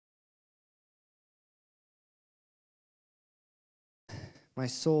My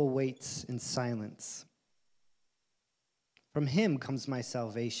soul waits in silence. From him comes my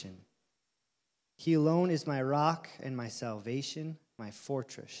salvation. He alone is my rock and my salvation, my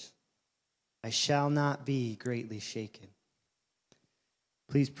fortress. I shall not be greatly shaken.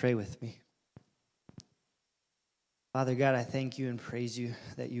 Please pray with me. Father God, I thank you and praise you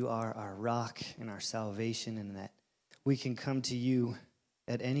that you are our rock and our salvation, and that we can come to you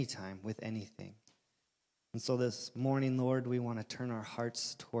at any time with anything. And so this morning, Lord, we want to turn our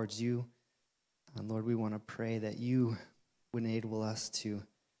hearts towards you. And Lord, we want to pray that you would enable us to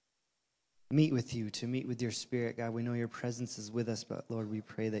meet with you, to meet with your Spirit. God, we know your presence is with us, but Lord, we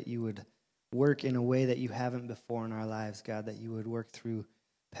pray that you would work in a way that you haven't before in our lives, God, that you would work through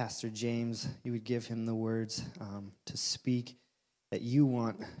Pastor James. You would give him the words to speak that you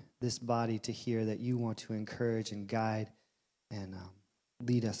want this body to hear, that you want to encourage and guide and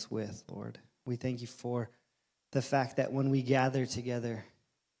lead us with, Lord. We thank you for the fact that when we gather together,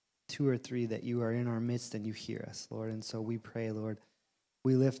 2 or 3, that you are in our midst and you hear us, Lord. And so we pray, Lord,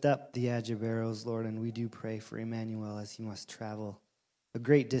 we lift up the Ajaberos, Lord, and we do pray for Emmanuel as he must travel a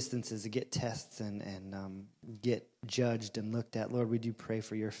great distances to get tests and get judged and looked at. Lord, we do pray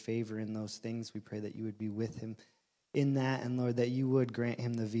for your favor in those things. We pray that you would be with him in that, and Lord, that you would grant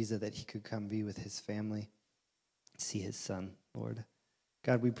him the visa that he could come be with his family, see his son, Lord.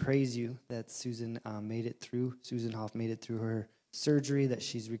 God, we praise you that Susan Hoff made it through her surgery, that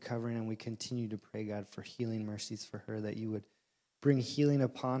she's recovering, and we continue to pray, God, for healing mercies for her, that you would bring healing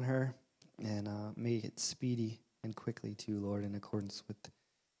upon her and make it speedy and quickly too, Lord, in accordance with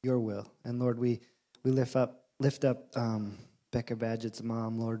your will. And Lord, we lift up Becca Badgett's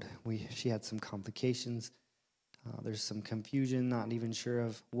mom, Lord. She had some complications. There's some confusion, not even sure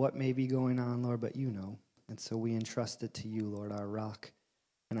of what may be going on, Lord, but you know. And so we entrust it to you, Lord, our rock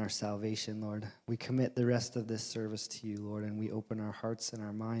and our salvation, Lord. We commit the rest of this service to you, Lord, and we open our hearts and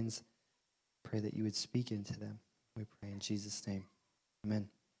our minds. Pray that you would speak into them. We pray in Jesus' name. Amen.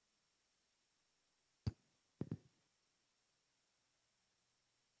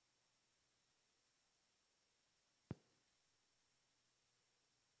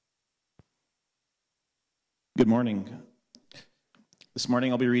 Good morning. This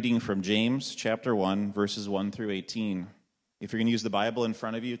morning I'll be reading from James chapter 1, verses 1 through 18. If you're going to use the Bible in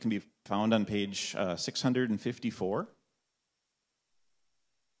front of you, it can be found on page 654.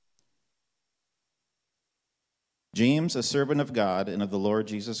 James, a servant of God and of the Lord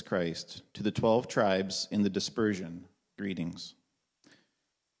Jesus Christ, to the 12 tribes in the dispersion, greetings.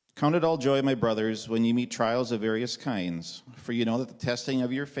 Count it all joy, my brothers, when you meet trials of various kinds, for you know that the testing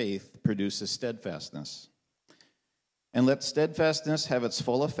of your faith produces steadfastness. And let steadfastness have its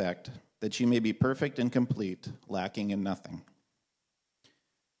full effect, that you may be perfect and complete, lacking in nothing.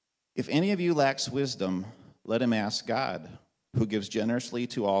 If any of you lacks wisdom, let him ask God, who gives generously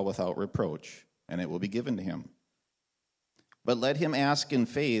to all without reproach, and it will be given to him. But let him ask in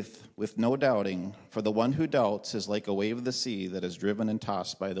faith with no doubting, for the one who doubts is like a wave of the sea that is driven and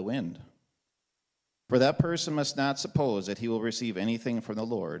tossed by the wind. For that person must not suppose that he will receive anything from the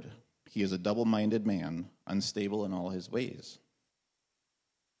Lord. He is a double-minded man, unstable in all his ways.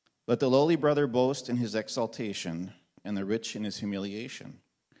 Let the lowly brother boast in his exaltation, and the rich in his humiliation,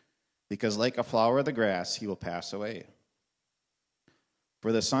 because like a flower of the grass he will pass away.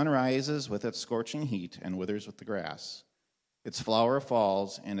 For the sun rises with its scorching heat and withers with the grass. Its flower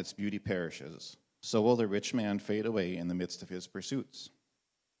falls and its beauty perishes. So will the rich man fade away in the midst of his pursuits.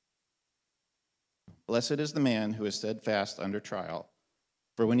 Blessed is the man who is steadfast under trial,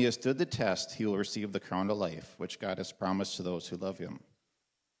 for when he has stood the test, he will receive the crown of life, which God has promised to those who love him.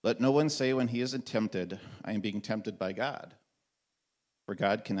 Let no one say when he is tempted, I am being tempted by God. For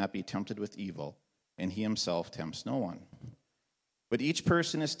God cannot be tempted with evil, and he himself tempts no one. But each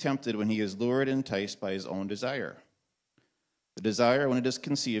person is tempted when he is lured and enticed by his own desire. The desire, when it is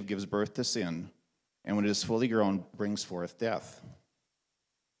conceived, gives birth to sin, and when it is fully grown, brings forth death.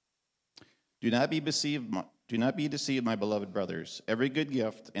 Do not be deceived, my beloved brothers. Every good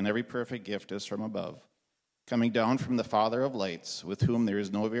gift and every perfect gift is from above, coming down from the Father of lights, with whom there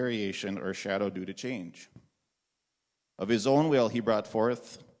is no variation or shadow due to change. Of his own will he brought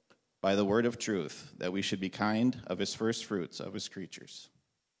forth by the word of truth, that we should be kind of his first fruits of his creatures.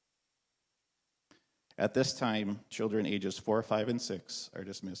 At this time, children ages 4, 5, and 6 are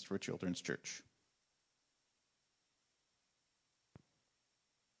dismissed for Children's Church.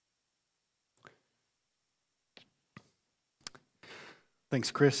 Thanks,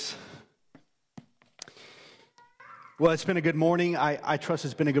 Chris. Well, it's been a good morning. I trust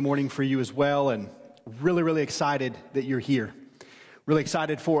it's been a good morning for you as well, and really, really excited that you're here. Really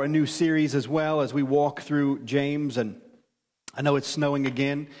excited for a new series as well as we walk through James. And I know it's snowing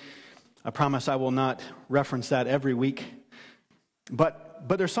again. I promise I will not reference that every week. But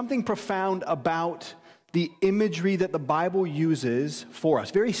there's something profound about the imagery that the Bible uses for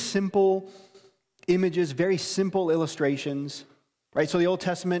us. Very simple images, very simple illustrations, right? So the Old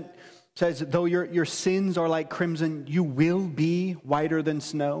Testament says, though your sins are like crimson, you will be whiter than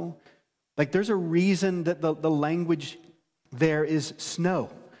snow. Like there's a reason that the language there is snow.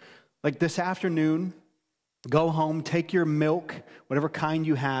 Like this afternoon, go home, take your milk, whatever kind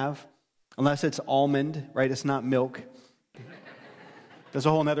you have, unless it's almond, right? It's not milk. That's a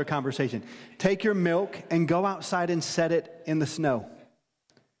whole other conversation. Take your milk and go outside and set it in the snow.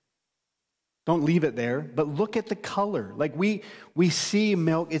 Don't leave it there, but look at the color. Like we see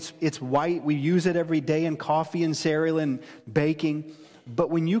milk, it's white. We use it every day in coffee and cereal and baking. But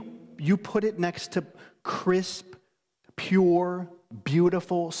when you put it next to crisp, pure,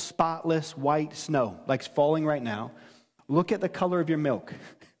 beautiful, spotless white snow, like it's falling right now, look at the color of your milk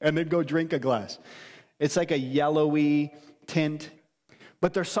and then go drink a glass. It's like a yellowy tint.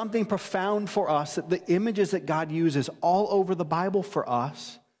 But there's something profound for us that the images that God uses all over the Bible for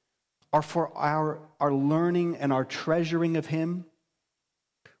us are for our learning and our treasuring of Him,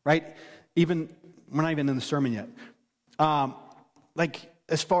 right? We're not even in the sermon yet.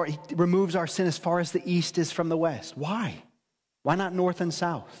 He removes our sin as far as the east is from the west. Why? Why not north and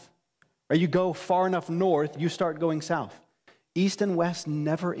south? Or you go far enough north, you start going south. East and west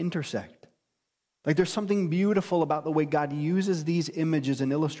never intersect. Like there's something beautiful about the way God uses these images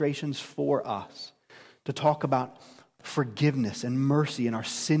and illustrations for us to talk about forgiveness and mercy and our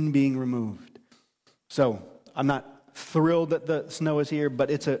sin being removed. So I'm not thrilled that the snow is here, but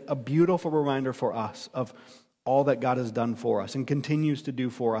it's a beautiful reminder for us of all that God has done for us and continues to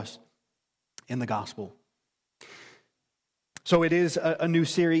do for us in the gospel. So it is a new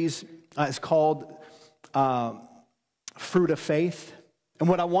series. It's called Fruit of Faith. And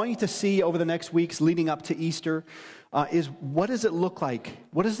what I want you to see over the next weeks leading up to Easter is what does it look like?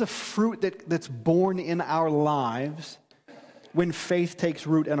 What is the fruit that's born in our lives when faith takes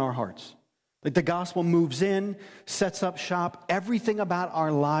root in our hearts? Like the gospel moves in, sets up shop, everything about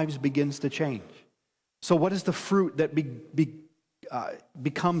our lives begins to change. So what is the fruit that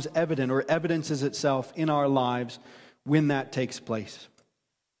becomes evident or evidences itself in our lives when that takes place?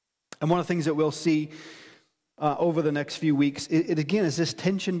 And one of the things that we'll see over the next few weeks, it again is this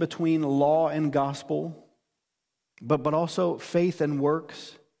tension between law and gospel, but also faith and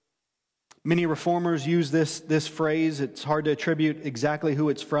works. Many reformers use this phrase. It's hard to attribute exactly who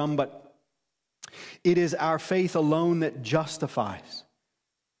it's from, but it is our faith alone that justifies.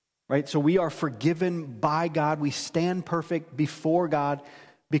 Right? So we are forgiven by God. We stand perfect before God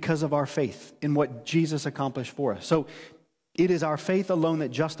because of our faith in what Jesus accomplished for us. So it is our faith alone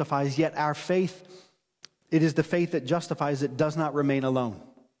that justifies, yet our faith, it is the faith that justifies that does not remain alone.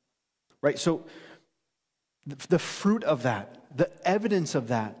 Right? So the fruit of that, the evidence of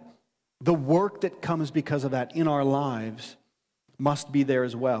that, the work that comes because of that in our lives must be there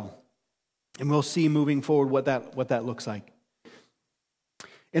as well. And we'll see moving forward what that looks like.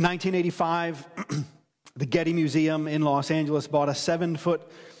 In 1985, the Getty Museum in Los Angeles bought a 7-foot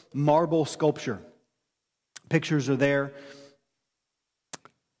marble sculpture. Pictures are there.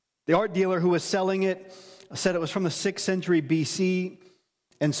 The art dealer who was selling it said it was from the 6th century BC,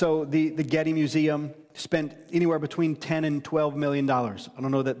 and so the Getty Museum spent anywhere between $10 and $12 million. I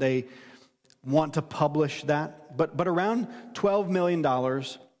don't know that they want to publish that, but around $12 million.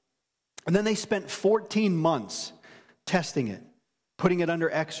 And then they spent 14 months testing it, putting it under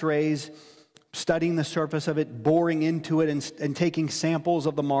x-rays, studying the surface of it, boring into it, and taking samples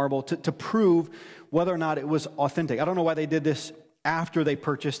of the marble to prove whether or not it was authentic. I don't know why they did this after they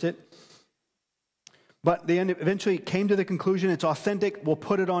purchased it, but they eventually came to the conclusion it's authentic, we'll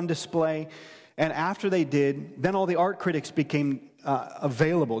put it on display. And after they did, then all the art critics became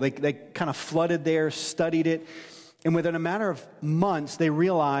available. They kind of flooded there, studied it, and within a matter of months, they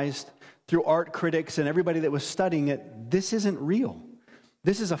realized through art critics and everybody that was studying it, this isn't real.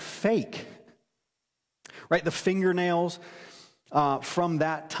 This is a fake, right? The fingernails from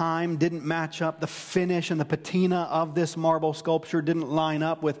that time didn't match up. The finish and the patina of this marble sculpture didn't line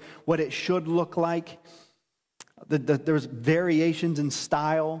up with what it should look like. There was variations in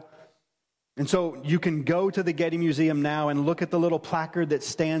style. And so you can go to the Getty Museum now and look at the little placard that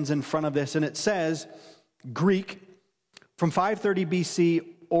stands in front of this, and it says, Greek, from 530 BC,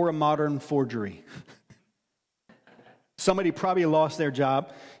 or a modern forgery. Somebody probably lost their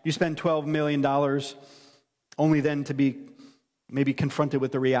job. You spend $12 million only then to be maybe confronted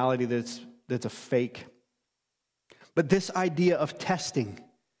with the reality that it's a fake. But this idea of testing,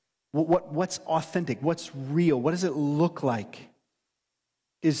 what's authentic, what's real, what does it look like,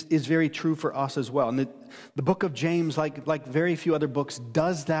 is very true for us as well. And the book of James, like very few other books,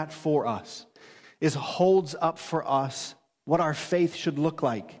 does that for us, holds up for us what our faith should look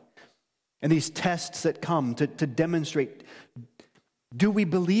like. And these tests that come to demonstrate, do we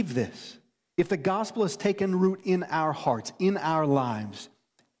believe this? If the gospel has taken root in our hearts, in our lives,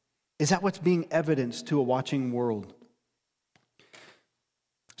 is that what's being evidenced to a watching world?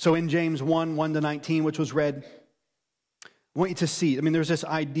 So in James 1:1-19, which was read, I want you to see, there's this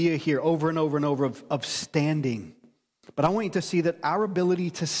idea here over and over and over of standing. But I want you to see that our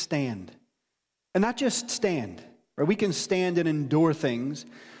ability to stand, and not just stand, right? We can stand and endure things,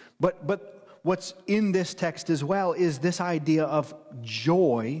 but what's in this text as well is this idea of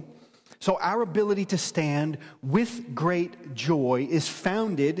joy. So our ability to stand with great joy is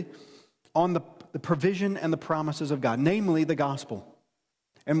founded on the provision and the promises of God, namely the gospel.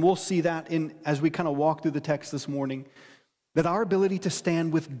 And we'll see that as we kind of walk through the text this morning, that our ability to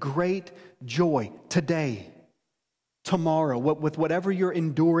stand with great joy today, tomorrow, with whatever you're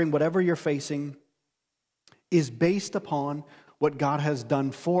enduring, whatever you're facing, is based upon what God has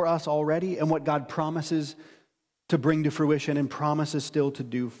done for us already and what God promises to bring to fruition and promises still to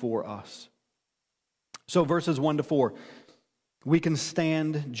do for us. So verses 1-4, we can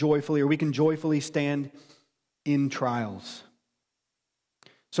stand joyfully, or we can joyfully stand in trials.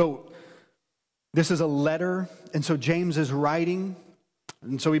 So this is a letter, and so James is writing,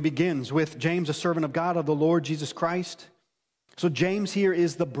 and so he begins with James, a servant of God, of the Lord Jesus Christ. So James here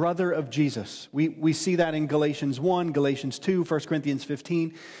is the brother of Jesus. We see that in Galatians 1, Galatians 2, 1 Corinthians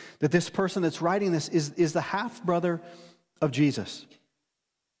 15, that this person that's writing this is the half-brother of Jesus.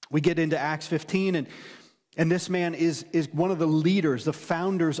 We get into Acts 15, and this man is one of the leaders, the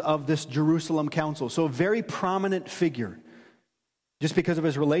founders of this Jerusalem council. So a very prominent figure, just because of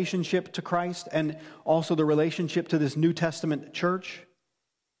his relationship to Christ and also the relationship to this New Testament church.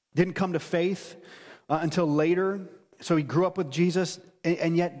 Didn't come to faith until later. So he grew up with Jesus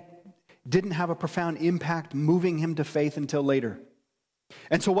and yet didn't have a profound impact moving him to faith until later.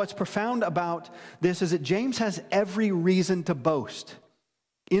 And so what's profound about this is that James has every reason to boast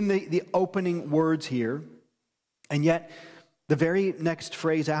in the opening words here. And yet the very next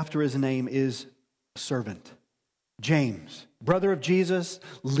phrase after his name is servant. James, brother of Jesus,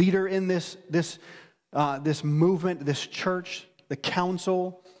 leader in this movement, this church, the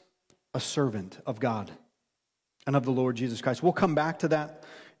council, a servant of God and of the Lord Jesus Christ. We'll come back to that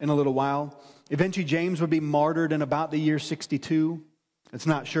in a little while. Eventually, James would be martyred in about the year 62. It's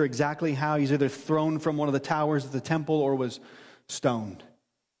not sure exactly how. He's either thrown from one of the towers of the temple or was stoned.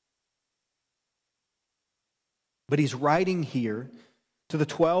 But he's writing here to the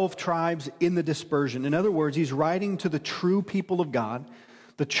 12 tribes in the dispersion. In other words, he's writing to the true people of God,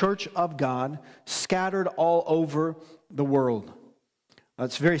 the church of God, scattered all over the world.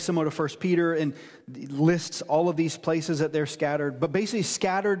 It's very similar to 1 Peter and lists all of these places that they're scattered, but basically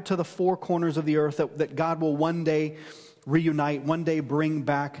scattered to the four corners of the earth that God will one day reunite, one day bring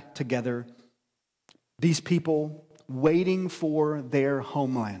back together. These people waiting for their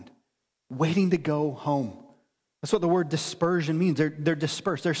homeland, waiting to go home. That's what the word dispersion means. They're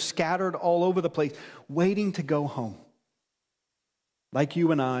dispersed. They're scattered all over the place, waiting to go home. Like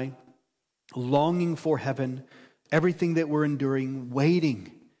you and I, longing for heaven, everything that we're enduring,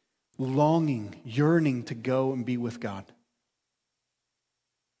 waiting, longing, yearning to go and be with God.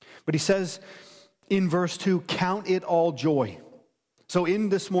 But he says in verse 2, count it all joy. So in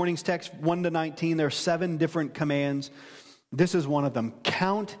this morning's text, 1-19, there are 7 different commands. This is one of them.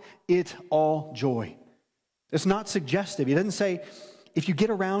 Count it all joy. It's not suggestive. He doesn't say, if you get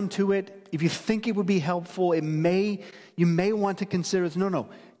around to it, if you think it would be helpful, you may want to consider it. No.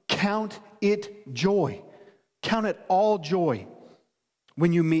 Count it joy. Count it all joy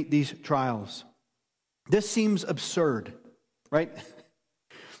when you meet these trials. This seems absurd, right?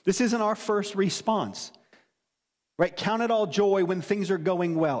 This isn't our first response, right? Count it all joy when things are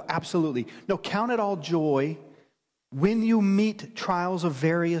going well. Absolutely. No, count it all joy when you meet trials of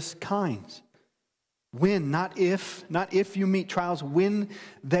various kinds. When, not if you meet trials, when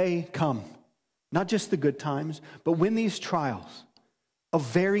they come. Not just the good times, but when these trials of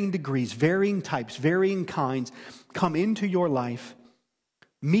varying degrees, varying types, varying kinds come into your life,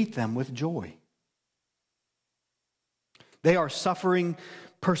 meet them with joy. They are suffering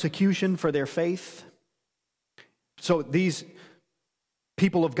persecution for their faith. So these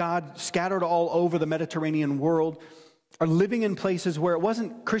people of God scattered all over the Mediterranean world are living in places where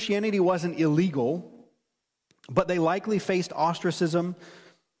Christianity wasn't illegal, but they likely faced ostracism,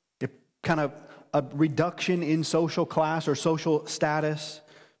 kind of a reduction in social class or social status,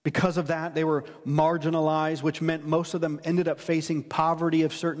 Because of that, they were marginalized, which meant most of them ended up facing poverty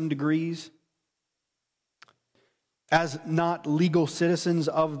of certain degrees. As not legal citizens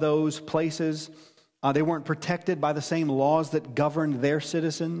of those places, they weren't protected by the same laws that governed their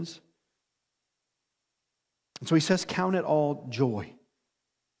citizens. And so he says, count it all joy.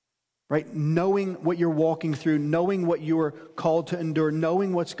 Right? Knowing what you're walking through, knowing what you are called to endure,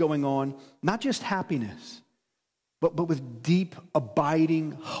 knowing what's going on, not just happiness, but with deep,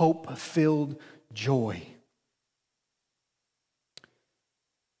 abiding, hope-filled joy.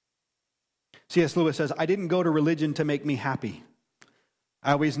 C.S. Lewis says, I didn't go to religion to make me happy.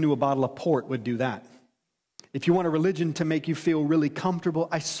 I always knew a bottle of port would do that. If you want a religion to make you feel really comfortable,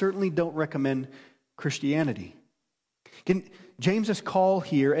 I certainly don't recommend Christianity. James's call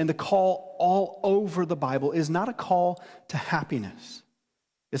here, and the call all over the Bible, is not a call to happiness.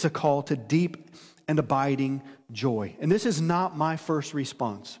 It's a call to deep and abiding joy. And this is not my first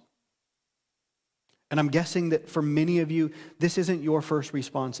response. And I'm guessing that for many of you, this isn't your first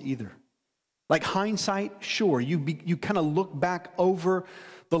response either. Like hindsight, sure, you kind of look back over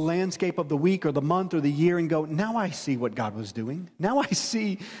the landscape of the week or the month or the year and go, now I see what God was doing. Now I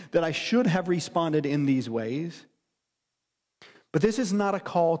see that I should have responded in these ways. But this is not a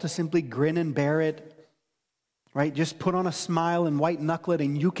call to simply grin and bear it, right? Just put on a smile and white knuckle it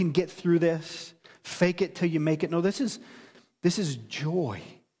and you can get through this. Fake it till you make it. No, this is joy.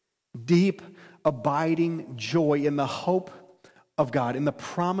 Deep, abiding joy in the hope of God, in the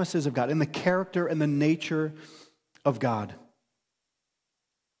promises of God, in the character and the nature of God.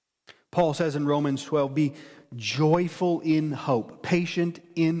 Paul says in Romans 12, be joyful in hope, patient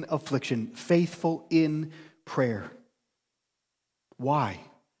in affliction, faithful in prayer. Why?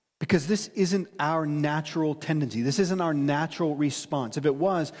 Because this isn't our natural tendency. This isn't our natural response. If it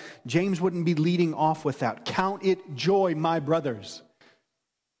was, James wouldn't be leading off with that. Count it joy, my brothers.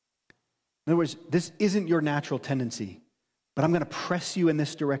 In other words, this isn't your natural tendency, but I'm going to press you in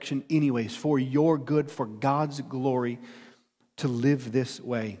this direction anyways, for your good, for God's glory, to live this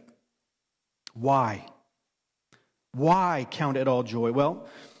way. Why? Why count it all joy? Well,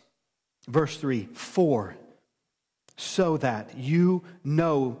 verse 3, for so that you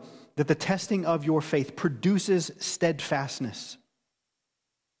know that the testing of your faith produces steadfastness.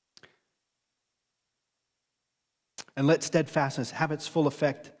 And let steadfastness have its full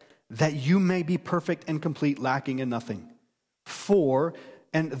effect, that you may be perfect and complete, lacking in nothing. For,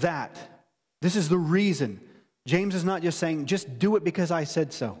 and that. This is the reason. James is not just saying, just do it because I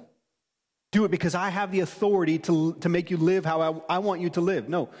said so. Do it because I have the authority to make you live how I want you to live.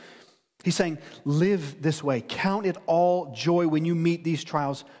 No. He's saying, live this way. Count it all joy when you meet these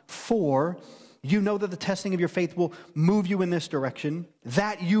trials, for you know that the testing of your faith will move you in this direction,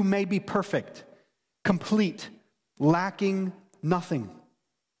 that you may be perfect, complete, lacking nothing.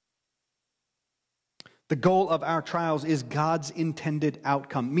 The goal of our trials is God's intended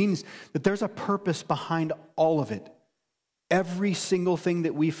outcome. Means that there's a purpose behind all of it. Every single thing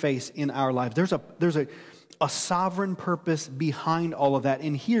that we face in our lives, there's a sovereign purpose behind all of that.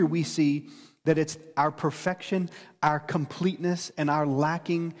 And here we see that it's our perfection, our completeness, and our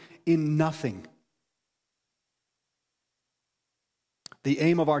lacking in nothing. The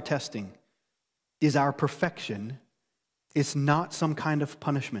aim of our testing is our perfection. It's not some kind of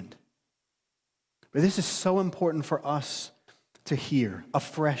punishment. But this is so important for us to hear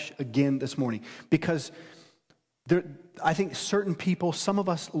afresh again this morning, because I think certain people, some of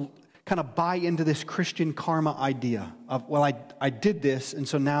us kind of buy into this Christian karma idea of, well, I did this, and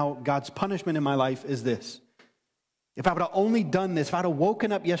so now God's punishment in my life is this. If I would have only done this, if I would have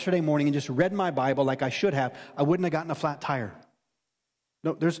woken up yesterday morning and just read my Bible like I should have, I wouldn't have gotten a flat tire.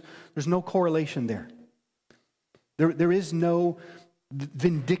 No, there's no correlation there. There is no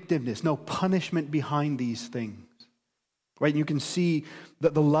vindictiveness, no punishment behind these things. Right? You can see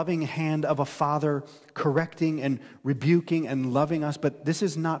the loving hand of a father correcting and rebuking and loving us, but this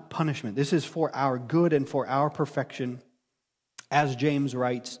is not punishment. This is for our good and for our perfection, as James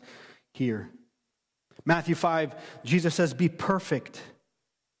writes here. Matthew 5, Jesus says, be perfect.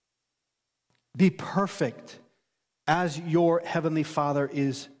 Be perfect as your heavenly Father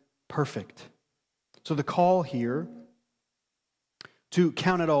is perfect. So the call here to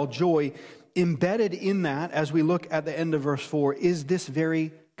count it all joy, embedded in that, as we look at the end of verse 4, is this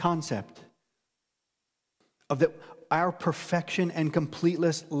very concept of that our perfection and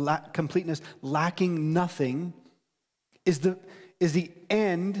completeness lacking nothing is the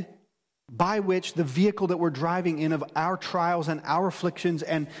end by which the vehicle that we're driving in of our trials and our afflictions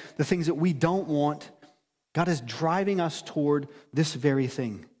and the things that we don't want, God is driving us toward this very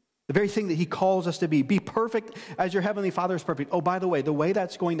thing. The very thing that he calls us to be. Be perfect as your heavenly Father is perfect. Oh, by the way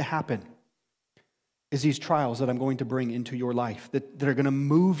that's going to happen is these trials that I'm going to bring into your life that are going to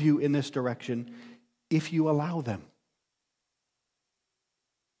move you in this direction if you allow them.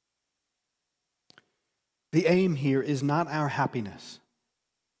 The aim here is not our happiness,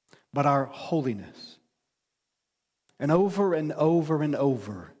 but our holiness. And over and over and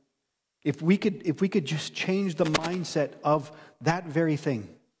over, if we could just change the mindset of that very thing,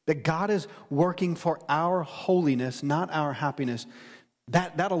 that God is working for our holiness, not our happiness,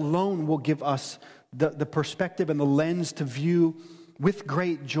 that alone will give us the perspective and the lens to view with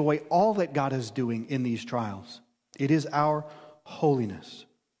great joy all that God is doing in these trials. It is our holiness.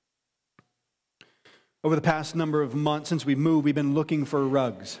 Over the past number of months since we moved, we've been looking for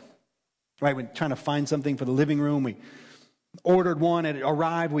rugs. Right, we're trying to find something for the living room. We ordered one, and it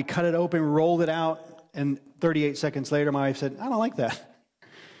arrived. We cut it open, rolled it out, and 38 seconds later, my wife said, I don't like that.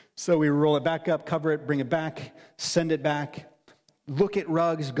 So we roll it back up, cover it, bring it back, send it back, look at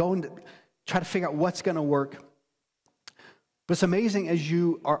rugs, go and try to figure out what's going to work. But it's amazing as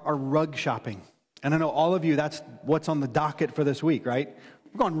you are rug shopping. And I know all of you, that's what's on the docket for this week, right?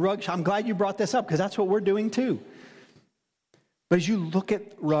 We're going rug shopping. I'm glad you brought this up because that's what we're doing too. But as you look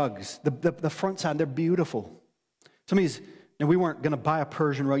at rugs, the front side, they're beautiful. Some of these, and we weren't going to buy a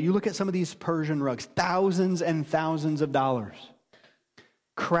Persian rug. You look at some of these Persian rugs, thousands and thousands of dollars.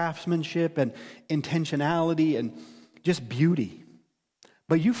 Craftsmanship and intentionality and just beauty.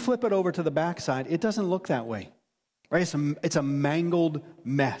 But you flip it over to the backside, it doesn't look that way. Right? It's a mangled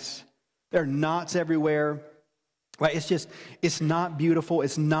mess. There are knots everywhere. Right? It's not beautiful.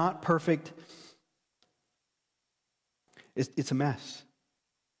 It's not perfect. It's a mess.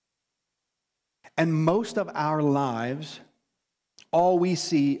 And most of our lives, all we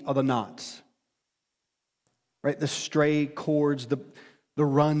see are the knots. Right? The stray cords, the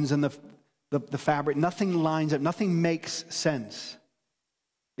runs and the fabric. Nothing lines up. Nothing makes sense.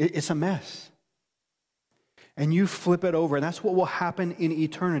 It's a mess. And you flip it over, and that's what will happen in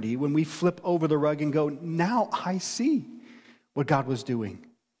eternity when we flip over the rug and go, now I see what God was doing.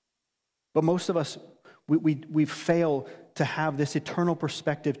 But most of us, we fail to have this eternal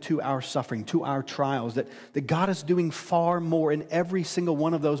perspective to our suffering, to our trials, that God is doing far more in every single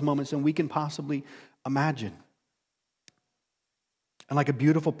one of those moments than we can possibly imagine. And like a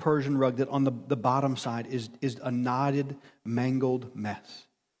beautiful Persian rug that on the bottom side is a knotted, mangled mess.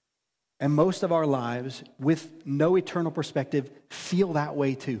 And most of our lives, with no eternal perspective, feel that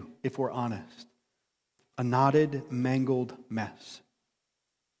way too, if we're honest. A knotted, mangled mess.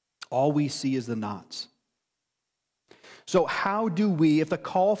 All we see is the knots. So how do we, if the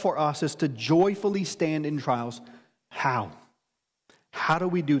call for us is to joyfully stand in trials, how? How do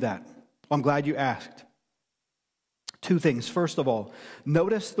we do that? Well, I'm glad you asked. Two things. First of all,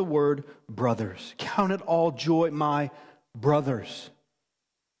 notice the word brothers. Count it all joy, my brothers.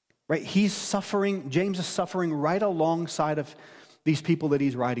 Right? He's suffering, James is suffering right alongside of these people that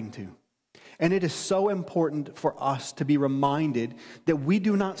he's writing to. And it is so important for us to be reminded that we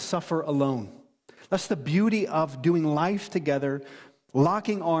do not suffer alone. That's the beauty of doing life together,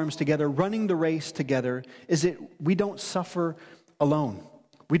 locking arms together, running the race together, is that we don't suffer alone.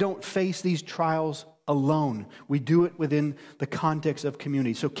 We don't face these trials alone. We do it within the context of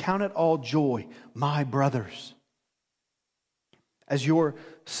community. So count it all joy, my brothers, as you're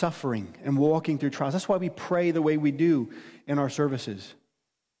suffering and walking through trials. That's why we pray the way we do in our services.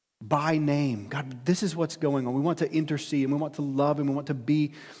 By name. God, this is what's going on. We want to intercede and we want to love and we want to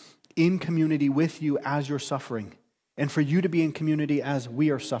be in community with you as you're suffering. And for you to be in community as we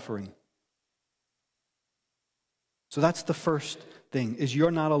are suffering. So that's the first thing, is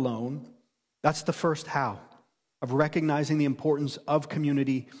you're not alone. That's the first how of recognizing the importance of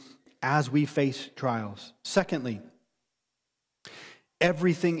community as we face trials. Secondly,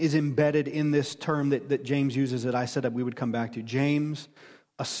 everything is embedded in this term that James uses that I said that we would come back to. James,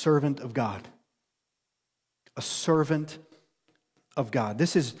 a servant of God. A servant of God.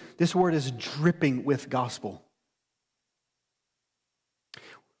 This word is dripping with gospel.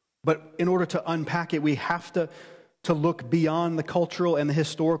 But in order to unpack it, we have to look beyond the cultural and the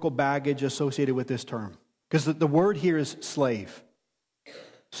historical baggage associated with this term. Because the word here is slave.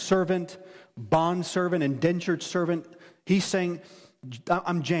 Servant, bondservant, indentured servant. He's saying,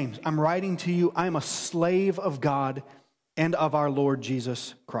 I'm James. I'm writing to you. I am a slave of God and of our Lord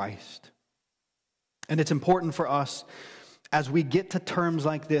Jesus Christ. And it's important for us as we get to terms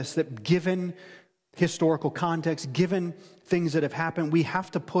like this, that given historical context, given things that have happened, we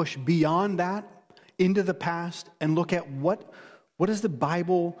have to push beyond that into the past and look at what is the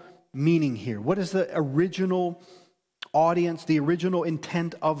Bible meaning here? What is the original audience, the original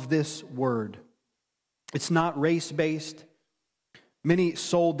intent of this word. It's not race-based. Many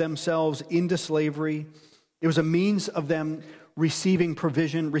sold themselves into slavery. It was a means of them receiving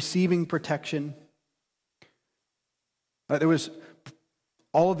provision, receiving protection. There was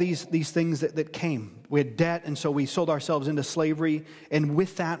all of these things that came. We had debt, and so we sold ourselves into slavery. And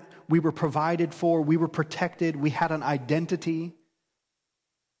with that, we were provided for, we were protected, we had an identity.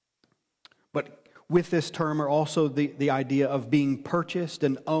 But with this term are also the idea of being purchased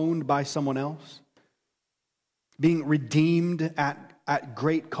and owned by someone else, being redeemed at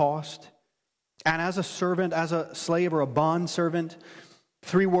great cost. And as a servant, as a slave or a bond servant,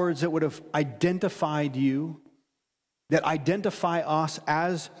 three words that would have identified you, that identify us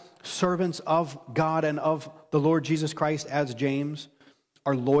as servants of God and of the Lord Jesus Christ as James,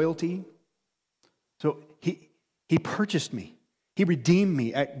 are loyalty. So he purchased me. He redeemed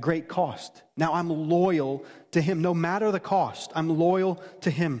me at great cost. Now I'm loyal to him. No matter the cost, I'm loyal to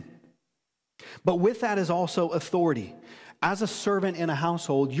him. But with that is also authority. As a servant in a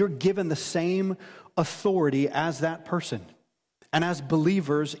household, you're given the same authority as that person. And as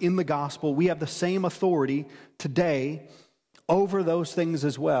believers in the gospel, we have the same authority today over those things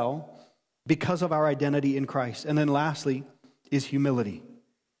as well because of our identity in Christ. And then lastly is humility.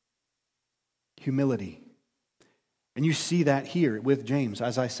 Humility. And you see that here with James,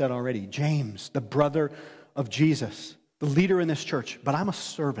 as I said already. James, the brother of Jesus, the leader in this church. But I'm a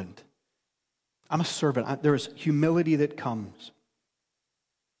servant. I'm a servant. There is humility that comes.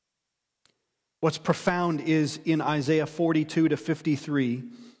 What's profound is in Isaiah 42 to 53,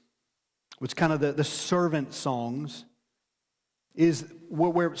 which kind of the servant songs, is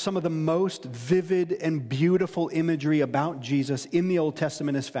where some of the most vivid and beautiful imagery about Jesus in the Old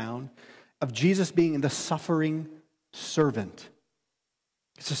Testament is found, of Jesus being the suffering servant.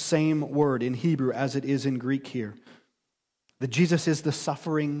 It's the same word in Hebrew as it is in Greek here. That Jesus is the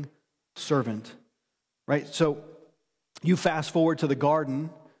suffering servant. Right? So you fast forward to the garden.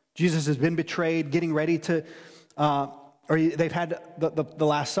 Jesus has been betrayed, getting ready to, they've had the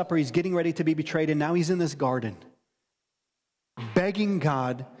Last Supper. He's getting ready to be betrayed, and now he's in this garden, begging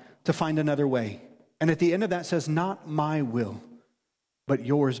God to find another way. And at the end of that says, not my will, but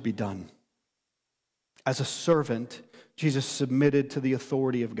yours be done. As a servant, Jesus submitted to the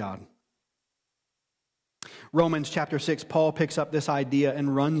authority of God. Romans chapter 6, Paul picks up this idea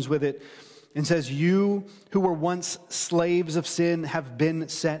and runs with it and says, you who were once slaves of sin have been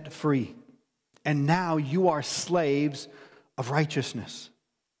set free. And now you are slaves of righteousness.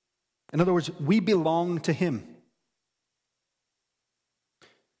 In other words, we belong to him.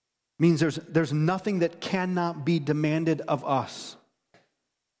 Means there's nothing that cannot be demanded of us.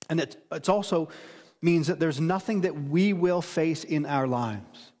 And it's also means that there's nothing that we will face in our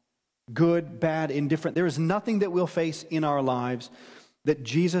lives. Good, bad, indifferent. There is nothing that we'll face in our lives that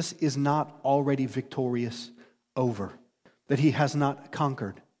Jesus is not already victorious over, that he has not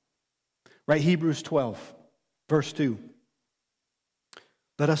conquered. Right? Hebrews 12, verse 2.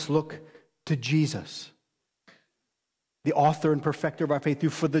 Let us look to Jesus, the author and perfecter of our faith, who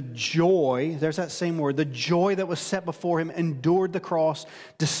for the joy, there's that same word, the joy that was set before him, endured the cross,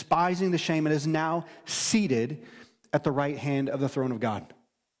 despising the shame, and is now seated at the right hand of the throne of God.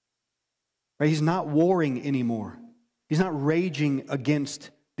 Right? He's not warring anymore. He's not raging against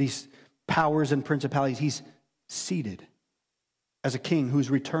these powers and principalities. He's seated as a king who's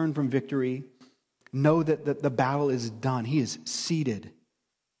returned from victory. Know that the battle is done. He is seated.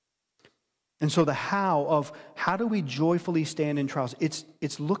 And so the how do we joyfully stand in trials?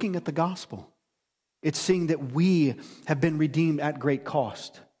 It's looking at the gospel. It's seeing that we have been redeemed at great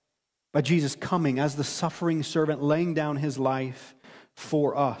cost by Jesus coming as the suffering servant, laying down his life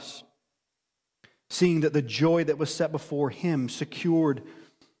for us. Seeing that the joy that was set before him secured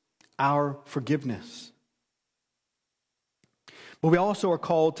our forgiveness. But we also are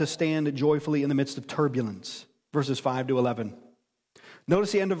called to stand joyfully in the midst of turbulence. Verses 5 to 11.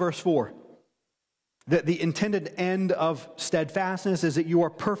 Notice the end of verse 4. That the intended end of steadfastness is that you are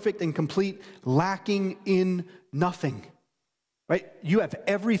perfect and complete, lacking in nothing. Right? You have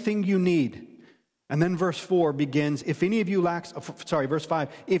everything you need. And then verse 4 begins, verse 5,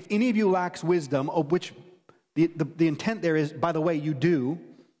 if any of you lacks wisdom, of which the intent there is, by the way, you do.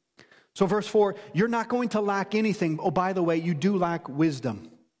 So verse 4, you're not going to lack anything. Oh, by the way, you do lack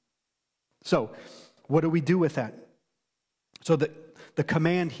wisdom. So what do we do with that? So the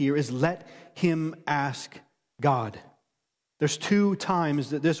command here is let him ask God. There's two times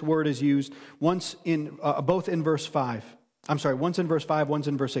that this word is used, both in verse 5. Once in verse 5, once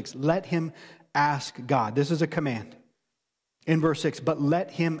in verse 6. Let him ask God. This is a command. In verse 6, but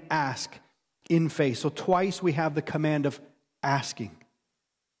let him ask in faith. So twice we have the command of asking.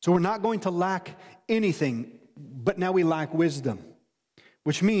 So we're not going to lack anything, but now we lack wisdom,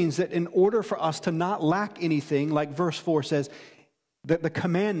 which means that in order for us to not lack anything, like verse 4 says, that the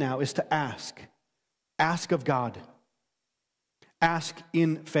command now is to ask. Ask of God. Ask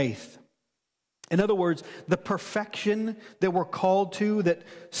in faith. In other words, the perfection that we're called to, that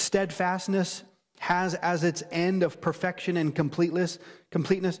steadfastness has as its end of perfection and completeness,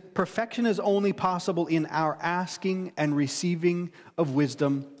 perfection is only possible in our asking and receiving of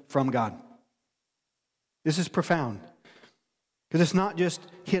wisdom from God. This is profound. Because it's not just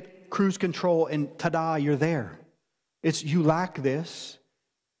hit cruise control and ta-da, you're there. It's you lack this,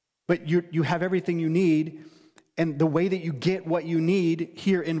 but you have everything you need. And the way that you get what you need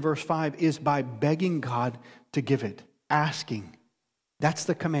here in verse 5 is by begging God to give it, asking. That's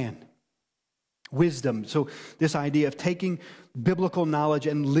the command. Wisdom. So this idea of taking biblical knowledge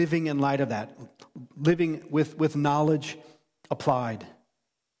and living in light of that, living with knowledge applied.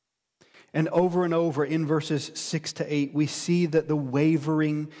 And over in verses 6 to 8, we see that the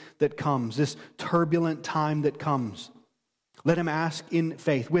wavering that comes, this turbulent time that comes. Let him ask in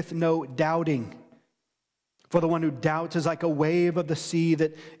faith, with no doubting. For the one who doubts is like a wave of the sea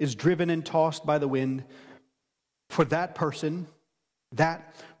that is driven and tossed by the wind. For that person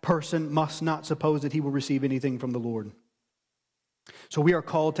must not suppose that he will receive anything from the Lord. So we are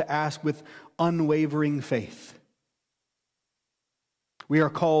called to ask with unwavering faith. We are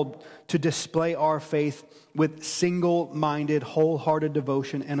called to display our faith with single-minded, wholehearted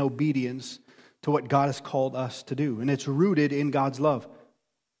devotion and obedience to what God has called us to do. And it's rooted in God's love.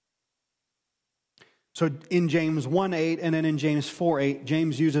 So in James 1:8 and then in James 4:8,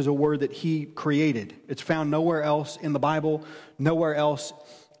 James uses a word that he created. It's found nowhere else in the Bible, nowhere else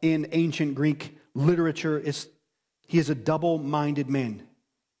in ancient Greek literature. He is a double-minded man.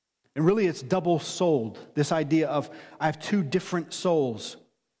 And really it's double-souled, this idea of I have two different souls.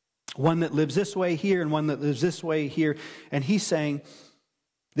 One that lives this way here and one that lives this way here. And he's saying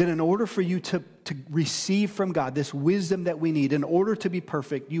that in order for you to receive from God this wisdom that we need, in order to be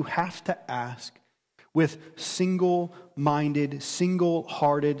perfect, you have to ask with single-minded,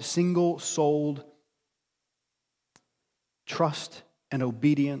 single-hearted, single-souled trust and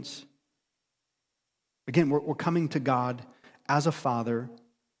obedience. Again, we're coming to God as a father,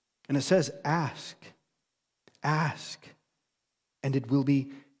 and it says, ask, and it will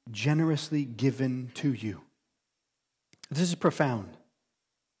be generously given to you. This is profound.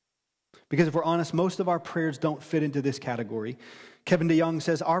 Because if we're honest, most of our prayers don't fit into this category. Kevin DeYoung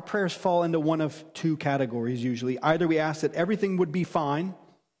says our prayers fall into one of two categories usually. Either we ask that everything would be fine,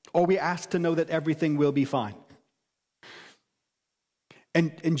 or we ask to know that everything will be fine.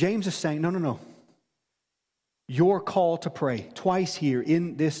 And James is saying, no. Your call to pray, twice here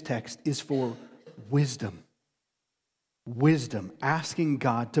in this text, is for wisdom. Wisdom, asking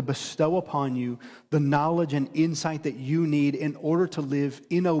God to bestow upon you the knowledge and insight that you need in order to live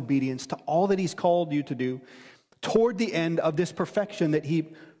in obedience to all that He's called you to do toward the end of this perfection that He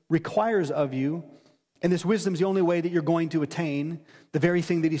requires of you. And this wisdom is the only way that you're going to attain the very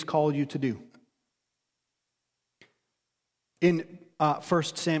thing that He's called you to do. In 1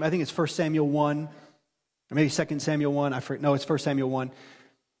 Samuel, I think it's 1 Samuel 1, or maybe 2 Samuel 1, it's 1 Samuel 1.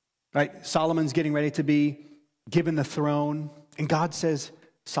 Right? Solomon's getting ready to be given the throne, and God says,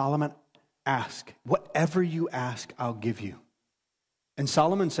 Solomon, ask. Whatever you ask, I'll give you. And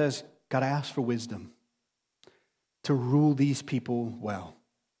Solomon says, God, I ask for wisdom to rule these people well.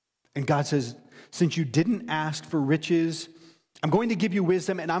 And God says, since you didn't ask for riches, I'm going to give you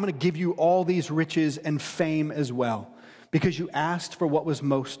wisdom, and I'm going to give you all these riches and fame as well, because you asked for what was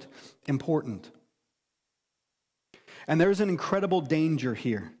most important. And there's an incredible danger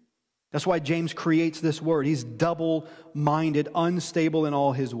here. That's why James creates this word. He's double-minded, unstable in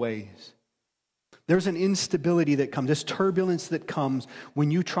all his ways. There's an instability that comes, this turbulence that comes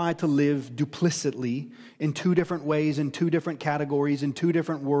when you try to live duplicitly in two different ways, in two different categories, in two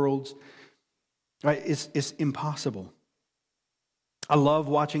different worlds. Right? It's impossible. I love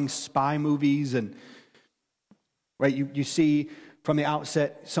watching spy movies, and right, you see from the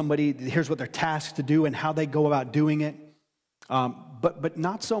outset somebody, here's what they're tasked to do and how they go about doing it. But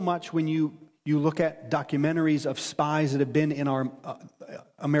not so much when you look at documentaries of spies that have been in our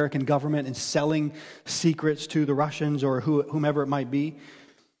American government and selling secrets to the Russians or whomever it might be.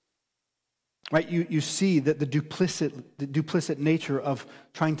 Right? You see that the duplicit nature of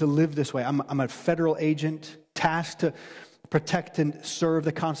trying to live this way. I'm a federal agent tasked to protect and serve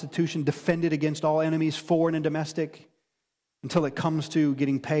the Constitution, defend it against all enemies, foreign and domestic. Until it comes to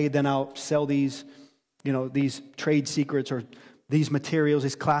getting paid, then I'll sell these trade secrets or these materials,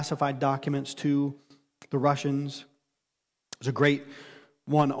 these classified documents to the Russians. There's a great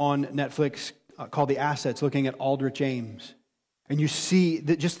one on Netflix called The Assets, looking at Aldrich Ames. And you see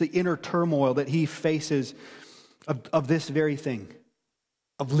that just the inner turmoil that he faces of this very thing,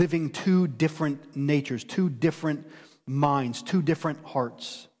 of living two different natures, two different minds, two different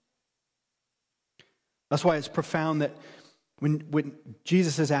hearts. That's why it's profound that when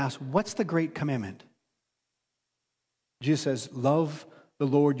Jesus is asked, what's the great commandment? Jesus says, love the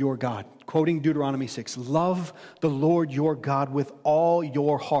Lord your God. Quoting Deuteronomy 6, love the Lord your God with all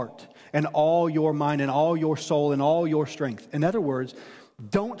your heart and all your mind and all your soul and all your strength. In other words,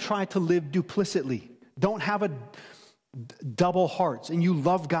 don't try to live duplicitly. Don't have a double hearts, and you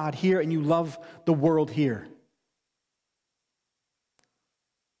love God here and you love the world here.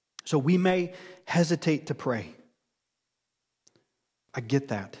 So we may hesitate to pray. I get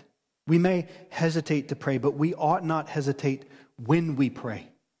that. We may hesitate to pray, but we ought not hesitate when we pray.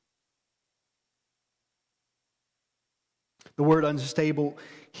 The word unstable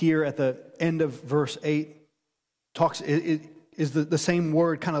here at the end of verse 8 is the same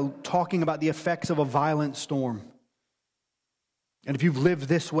word kind of talking about the effects of a violent storm. And if you've lived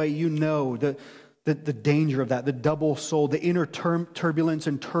this way, you know the danger of that, the double soul, the inner turbulence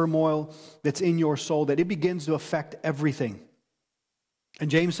and turmoil that's in your soul, that it begins to affect everything. And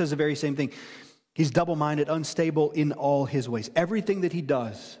James says the very same thing. He's double-minded, unstable in all his ways. Everything that he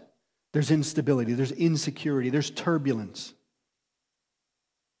does, there's instability, there's insecurity, there's turbulence.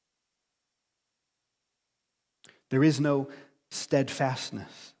 There is no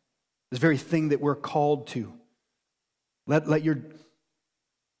steadfastness. This very thing that we're called to. Let your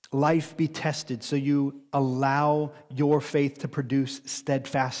life be tested so you allow your faith to produce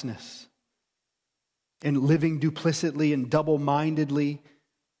steadfastness. And living duplicitly and double-mindedly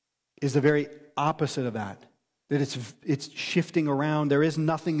is the very opposite of that. That it's shifting around. There is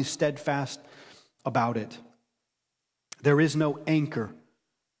nothing steadfast about it. There is no anchor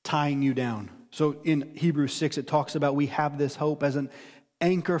tying you down. So in Hebrews 6, it talks about we have this hope as an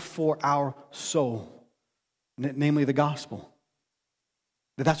anchor for our soul, namely the gospel.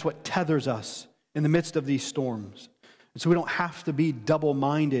 That's what tethers us in the midst of these storms. And so we don't have to be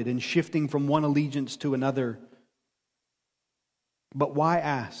double-minded and shifting from one allegiance to another. But why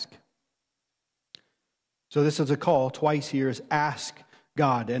ask? So this is a call twice here, is ask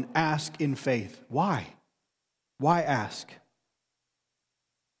God and ask in faith. Why? Why ask?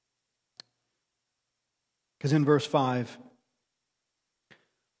 Because in verse 5,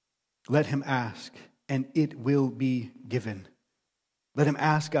 let him ask, and it will be given. Let him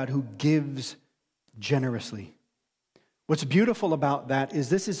ask God who gives generously. What's beautiful about that is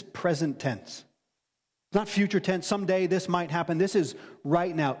this is present tense. It's not future tense. Someday this might happen. This is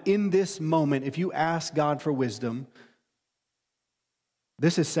right now. In this moment, if you ask God for wisdom,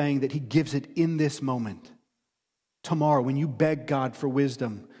 this is saying that he gives it in this moment. Tomorrow, when you beg God for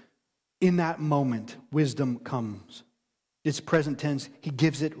wisdom, in that moment, wisdom comes. It's present tense. He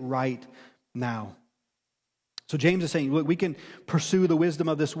gives it right now. So James is saying, look, we can pursue the wisdom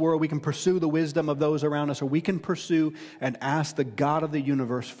of this world. We can pursue the wisdom of those around us. Or we can pursue and ask the God of the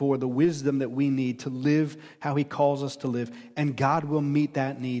universe for the wisdom that we need to live how he calls us to live. And God will meet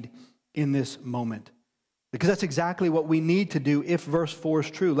that need in this moment. Because that's exactly what we need to do if verse 4 is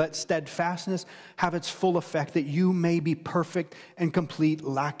true. Let steadfastness have its full effect, that you may be perfect and complete,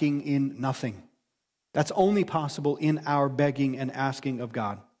 lacking in nothing. That's only possible in our begging and asking of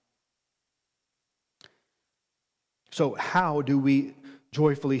God. So how do we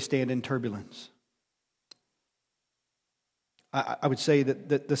joyfully stand in turbulence? I would say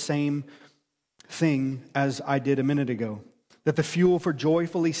that the same thing as I did a minute ago. That the fuel for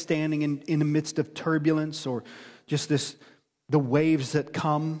joyfully standing in the midst of turbulence or just the waves that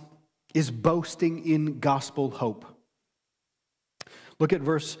come is boasting in gospel hope. Look at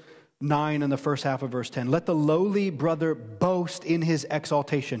verse 9 and the first half of verse 10. Let the lowly brother boast in his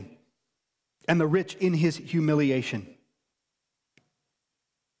exaltation, and the rich in his humiliation.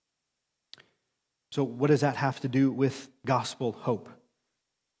 So what does that have to do with gospel hope?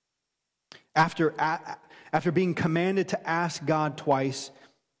 After being commanded to ask God twice,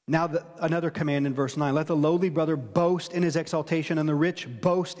 now another command in verse 9. Let the lowly brother boast in his exaltation, and the rich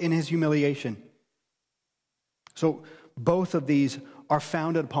boast in his humiliation. So both of these are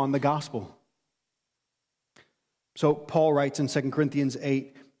founded upon the gospel. So Paul writes in 2 Corinthians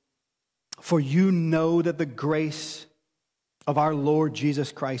 8, for you know that the grace of our Lord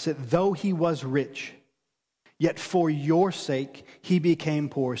Jesus Christ, that though he was rich, yet for your sake he became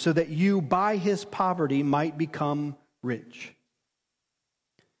poor, so that you by his poverty might become rich.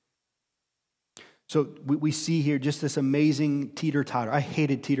 So we see here just this amazing teeter-totter. I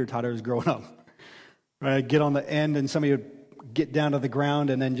hated teeter-totters growing up. Right? I'd get on the end and somebody would get down to the ground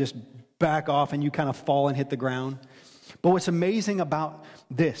and then just back off and you kind of fall and hit the ground. But what's amazing about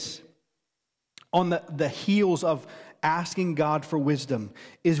this, on the heels of asking God for wisdom,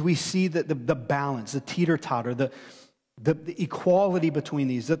 is we see that the balance, the teeter-totter, the equality between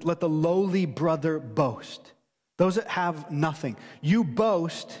these, that let the lowly brother boast. Those that have nothing. You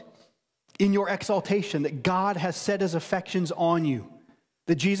boast in your exaltation that God has set his affections on you,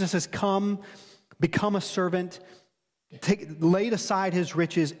 that Jesus has come, become a servant, laid aside his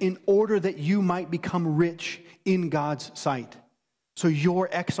riches in order that you might become rich in God's sight. So your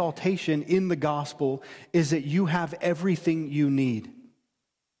exaltation in the gospel is that you have everything you need.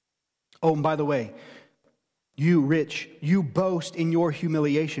 Oh, and by the way, you rich, you boast in your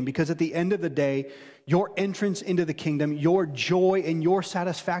humiliation, because at the end of the day, your entrance into the kingdom, your joy and your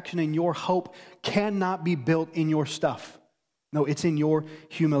satisfaction and your hope cannot be built in your stuff. No, it's in your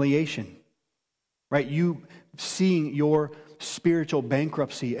humiliation, right? You seeing your spiritual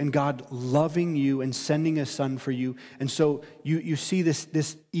bankruptcy and God loving you and sending his son for you. And so you see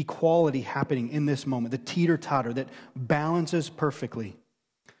this equality happening in this moment, the teeter-totter that balances perfectly.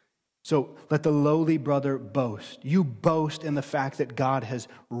 So let the lowly brother boast. You boast in the fact that God has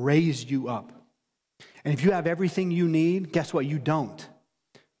raised you up. And if you have everything you need, guess what? You don't.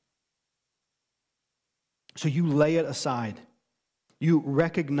 So you lay it aside. You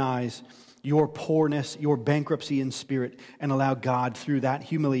recognize your poorness, your bankruptcy in spirit, and allow God through that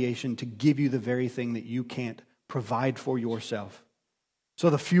humiliation to give you the very thing that you can't provide for yourself.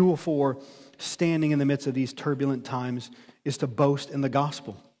 So the fuel for standing in the midst of these turbulent times is to boast in the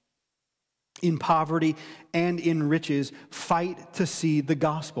gospel. In poverty and in riches, fight to see the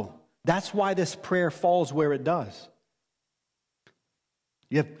gospel. That's why this prayer falls where it does.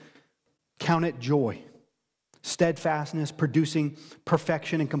 You have count it joy. Steadfastness, producing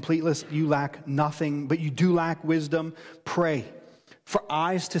perfection and completeness. You lack nothing, but you do lack wisdom. Pray for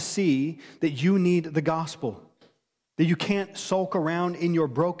eyes to see that you need the gospel. That you can't sulk around in your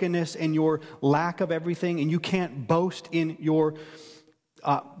brokenness and your lack of everything, and you can't boast in your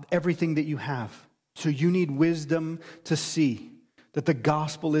everything that you have. So you need wisdom to see that the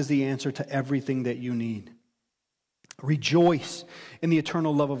gospel is the answer to everything that you need. Rejoice in the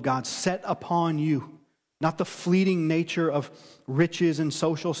eternal love of God set upon you, not the fleeting nature of riches and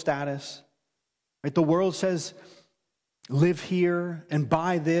social status. Right? The world says, live here and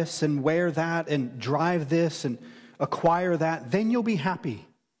buy this and wear that and drive this and acquire that. Then you'll be happy.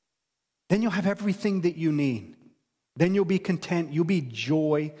 Then you'll have everything that you need. Then you'll be content. You'll be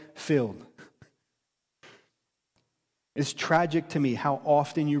joy-filled. It's tragic to me how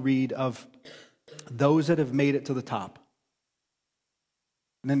often you read of those that have made it to the top.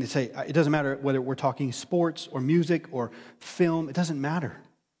 And then they say, it doesn't matter whether we're talking sports or music or film, it doesn't matter.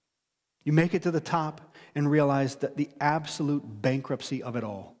 You make it to the top and realize that the absolute bankruptcy of it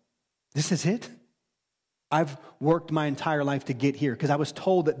all. This is it. I've worked my entire life to get here because I was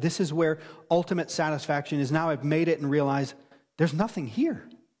told that this is where ultimate satisfaction is. Now I've made it and realized there's nothing here.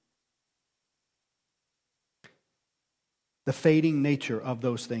 The fading nature of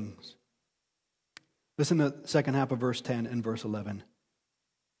those things. Listen to the second half of verse 10 and verse 11.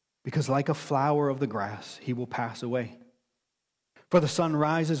 Because like a flower of the grass, he will pass away. For the sun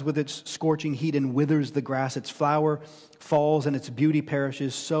rises with its scorching heat and withers the grass. Its flower falls and its beauty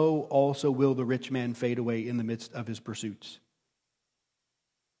perishes. So also will the rich man fade away in the midst of his pursuits.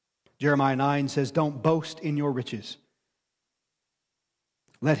 Jeremiah 9 says, don't boast in your riches.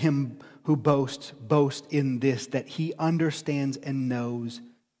 Let him who boasts boast in this, that he understands and knows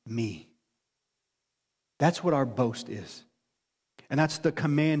me. That's what our boast is. And that's the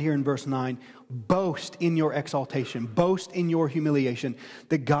command here in verse 9. Boast in your exaltation. Boast in your humiliation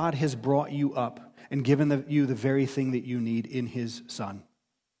that God has brought you up and given you the very thing that you need in his Son.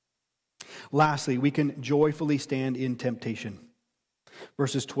 Lastly, we can joyfully stand in temptation.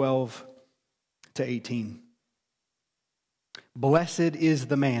 Verses 12 to 18. Blessed is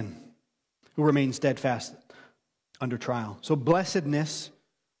the man who remains steadfast under trial. So blessedness,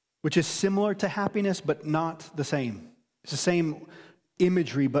 which is similar to happiness but not the same. It's the same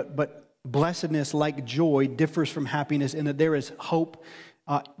imagery, but blessedness, like joy, differs from happiness in that there is hope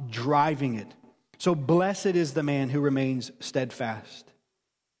driving it. So blessed is the man who remains steadfast.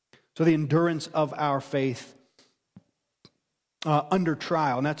 So the endurance of our faith under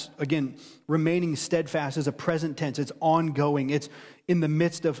trial, and that's, again, remaining steadfast is a present tense. It's ongoing. It's in the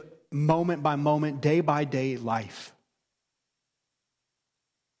midst of moment by moment, day by day life.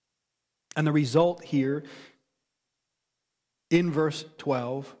 And the result here in verse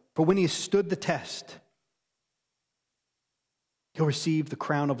 12, For when he has stood the test, he'll receive the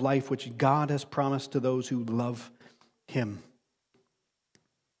crown of life which God has promised to those who love him.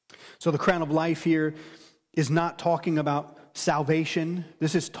 So the crown of life here is not talking about salvation.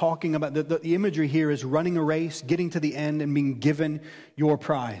 This is talking about, the imagery here is running a race, getting to the end, and being given your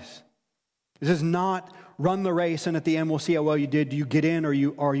prize. This is not run the race and at the end we'll see how well you did. Do you get in or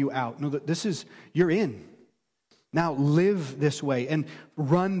are you out? No, this is, you're in. Now live this way and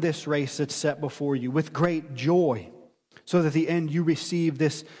run this race that's set before you with great joy, so that at the end you receive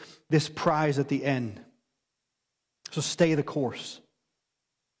this prize at the end. So stay the course.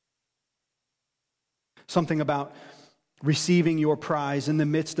 Something about receiving your prize in the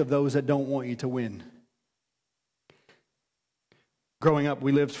midst of those that don't want you to win. Growing up,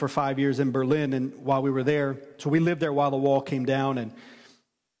 we lived for 5 years in Berlin, and while we were there, so we lived there while the wall came down, and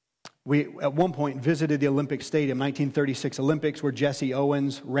we at one point visited the Olympic Stadium, 1936 Olympics, where Jesse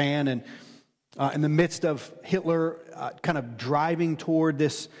Owens ran, and in the midst of Hitler kind of driving toward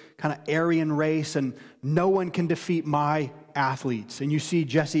this kind of Aryan race, and no one can defeat my athletes. And you see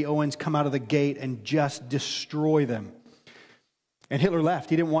Jesse Owens come out of the gate and just destroy them. And Hitler left.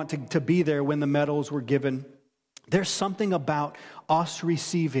 He didn't want to be there when the medals were given. There's something about us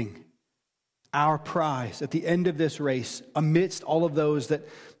receiving our prize at the end of this race amidst all of those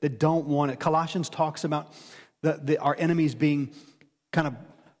that don't want it. Colossians talks about our enemies being kind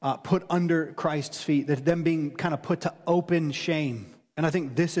of put under Christ's feet, that them being kind of put to open shame. And I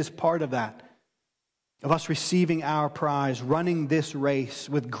think this is part of that, of us receiving our prize, running this race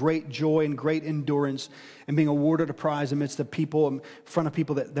with great joy and great endurance, and being awarded a prize amidst the people, in front of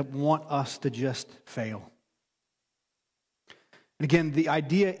people that want us to just fail. And again, the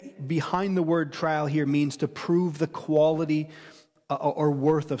idea behind the word trial here means to prove the quality or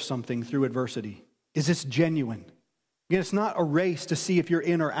worth of something through adversity. Is this genuine? Again, it's not a race to see if you're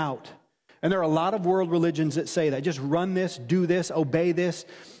in or out. And there are a lot of world religions that say that. Just run this, do this, obey this,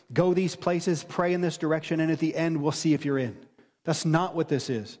 go these places, pray in this direction, and at the end we'll see if you're in. That's not what this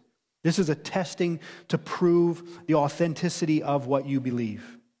is. This is a testing to prove the authenticity of what you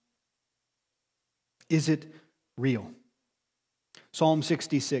believe. Is it real? Psalm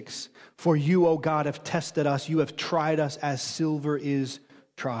 66, for you, O God, have tested us. You have tried us as silver is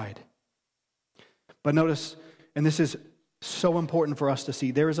tried. But notice, and this is so important for us to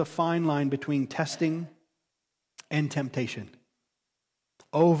see, there is a fine line between testing and temptation.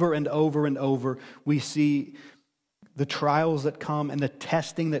 Over and over and over, we see the trials that come and the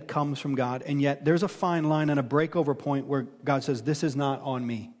testing that comes from God, and yet there's a fine line and a breakover point where God says, this is not on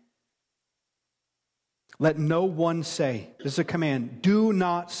me. Let no one say, this is a command, do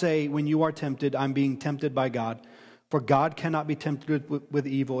not say when you are tempted, I'm being tempted by God. For God cannot be tempted with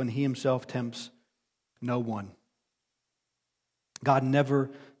evil, and he himself tempts no one. God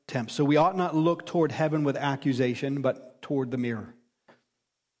never tempts. So we ought not look toward heaven with accusation, but toward the mirror.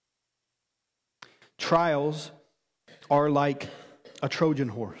 Trials are like a Trojan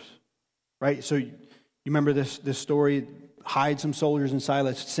horse, right? So you remember this story, hide some soldiers inside,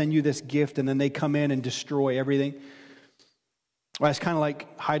 let's send you this gift, and then they come in and destroy everything. Well, it's kind of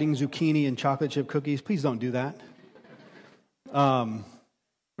like hiding zucchini and chocolate chip cookies. Please don't do that.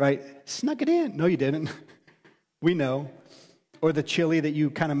 Right? Snuck it in. No, you didn't. We know. Or the chili that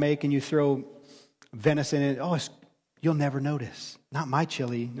you kind of make and you throw venison in it. Oh, you'll never notice. Not my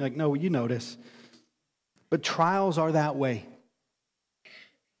chili. You're like, no, you notice. But trials are that way.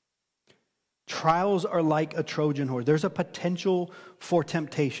 Trials are like a Trojan horse. There's a potential for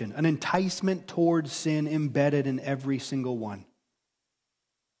temptation, an enticement towards sin embedded in every single one.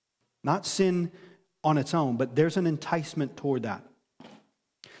 Not sin on its own, but there's an enticement toward that.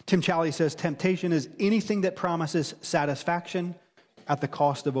 Tim Challies says, temptation is anything that promises satisfaction at the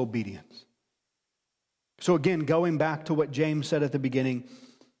cost of obedience. So again, going back to what James said at the beginning,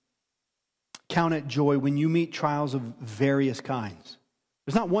 count it joy when you meet trials of various kinds.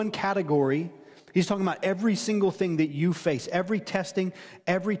 There's not one category. He's talking about every single thing that you face, every testing,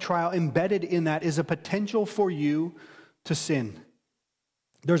 every trial. Embedded in that is a potential for you to sin.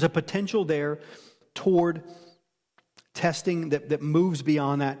 There's a potential there toward testing that moves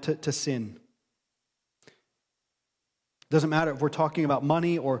beyond that to sin. Doesn't matter if we're talking about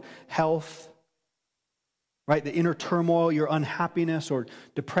money or health, right? The inner turmoil, your unhappiness or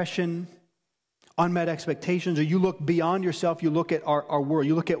depression, unmet expectations, or you look beyond yourself, you look at our world,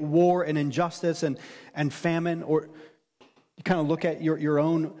 you look at war and injustice and famine, or you kind of look at your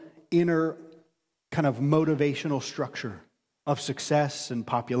own inner kind of motivational structure of success and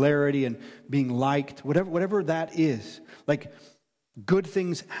popularity and being liked, whatever that is. Like, good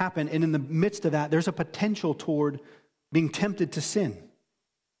things happen, and in the midst of that, there's a potential toward being tempted to sin.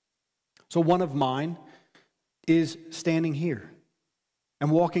 So one of mine is standing here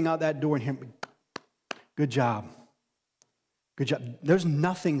and walking out that door and hearing, good job. Good job. There's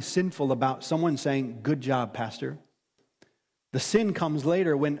nothing sinful about someone saying, good job, Pastor. The sin comes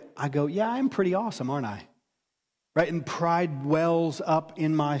later when I go, yeah, I'm pretty awesome, aren't I? Right? And pride wells up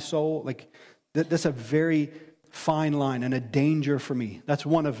in my soul. Like, that's a very fine line and a danger for me. That's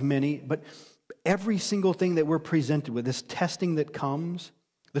one of many. But every single thing that we're presented with, this testing that comes,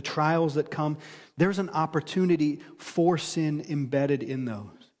 the trials that come, there's an opportunity for sin embedded in those.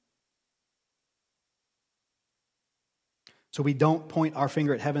 So we don't point our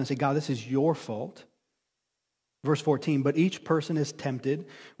finger at heaven and say, God, this is your fault. Verse 14, but each person is tempted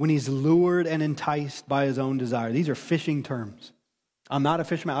when he's lured and enticed by his own desire. These are fishing terms. I'm not a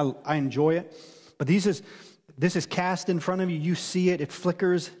fisherman. I enjoy it. But this is cast in front of you. You see it. It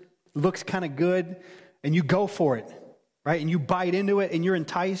flickers, looks kind of good, and you go for it, right? And you bite into it, and you're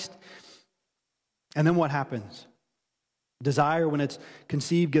enticed. And then what happens? Desire, when it's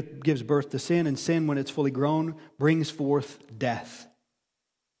conceived, gives birth to sin, and sin, when it's fully grown, brings forth death.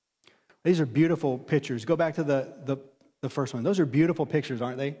 These are beautiful pictures. Go back to the first one. Those are beautiful pictures,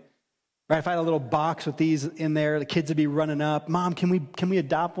 aren't they? Right? If I had a little box with these in there, the kids would be running up. Mom, can we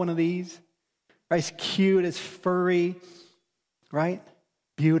adopt one of these? Right? It's cute. It's furry. Right?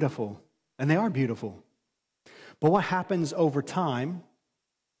 Beautiful. And they are beautiful. But what happens over time?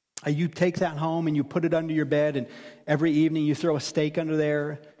 You take that home and you put it under your bed, and every evening you throw a steak under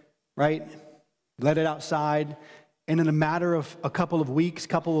there, right? Let it outside. And in a matter of a couple of weeks,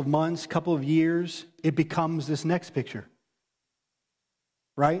 couple of months, couple of years, it becomes this next picture,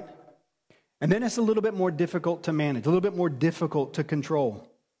 right? And then it's a little bit more difficult to manage, a little bit more difficult to control.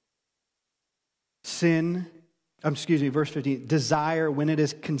 Verse 15, desire, when it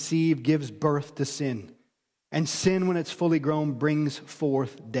is conceived, gives birth to sin. And sin, when it's fully grown, brings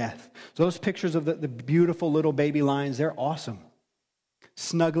forth death. So those pictures of the beautiful little baby lions, they're awesome.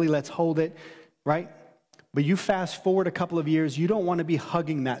 Snuggly, let's hold it, right? But you fast forward a couple of years, you don't want to be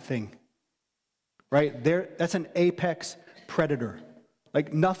hugging that thing, right? That's an apex predator.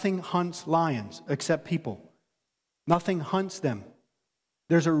 Like, nothing hunts lions except people. Nothing hunts them.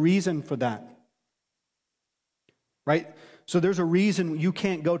 There's a reason for that, right? So there's a reason you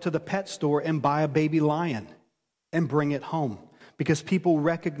can't go to the pet store and buy a baby lion and bring it home, because people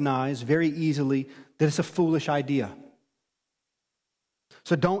recognize very easily that it's a foolish idea.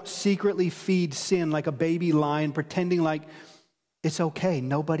 So don't secretly feed sin like a baby lion, pretending like it's okay.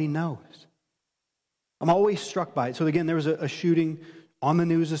 Nobody knows. I'm always struck by it. So again, there was a shooting on the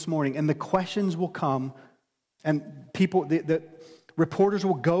news this morning, and the questions will come, and the reporters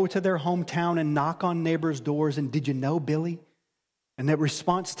will go to their hometown and knock on neighbors' doors, and did you know Billy? And the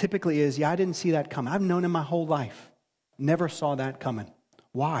response typically is, yeah, I didn't see that coming. I've known him my whole life. Never saw that coming.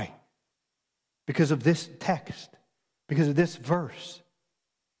 Why? Because of this text. Because of this verse.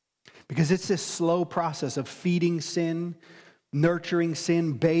 Because it's this slow process of feeding sin, nurturing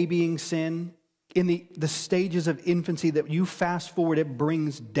sin, babying sin. In the stages of infancy that you fast forward, it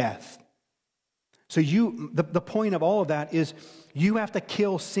brings death. So the point of all of that is you have to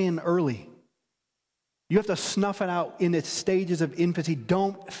kill sin early. You have to snuff it out in its stages of infancy.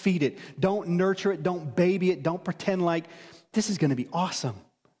 Don't feed it. Don't nurture it. Don't baby it. Don't pretend like this is going to be awesome.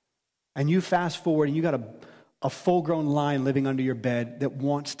 And you fast forward and you got a full-grown lion living under your bed that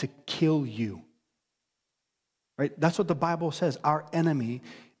wants to kill you. Right? That's what the Bible says. Our enemy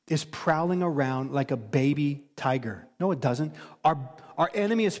is prowling around like a baby tiger. No, it doesn't. Our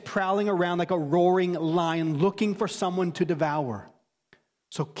enemy is prowling around like a roaring lion looking for someone to devour.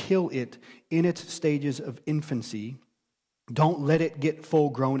 So kill it in its stages of infancy. Don't let it get full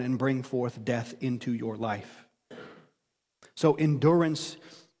grown and bring forth death into your life. So endurance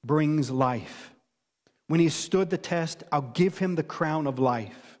brings life. When he stood the test, I'll give him the crown of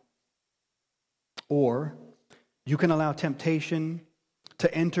life. Or you can allow temptation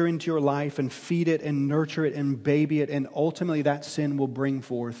to enter into your life and feed it and nurture it and baby it, and ultimately that sin will bring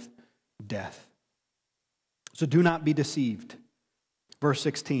forth death. So do not be deceived. Verse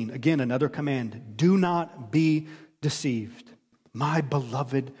 16, again, another command. Do not be deceived, my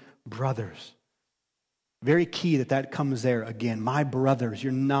beloved brothers. Very key that comes there again. My brothers,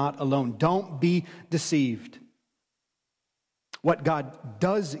 you're not alone. Don't be deceived. What God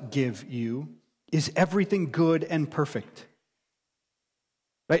does give you is everything good and perfect.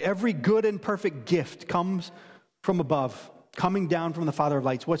 Right? Every good and perfect gift comes from above, coming down from the Father of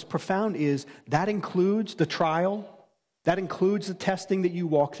lights. What's profound is that includes the trial, that includes the testing that you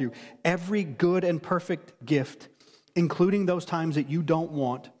walk through. Every good and perfect gift, including those times that you don't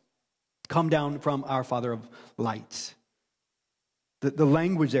want, come down from our Father of lights. The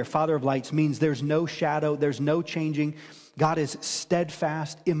language there, Father of lights, means there's no shadow, there's no changing. God is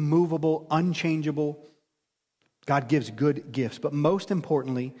steadfast, immovable, unchangeable. God gives good gifts. But most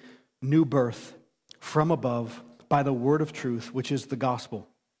importantly, new birth from above by the word of truth, which is the gospel.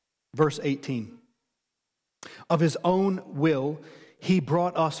 Verse 18. Of his own will, he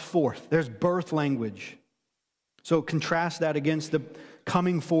brought us forth. There's birth language. So contrast that against the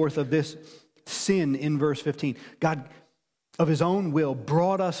coming forth of this sin in verse 15. God, of his own will,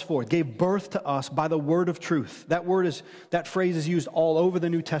 brought us forth, gave birth to us by the word of truth. That phrase is used all over the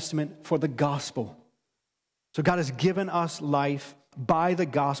New Testament for the gospel. So God has given us life by the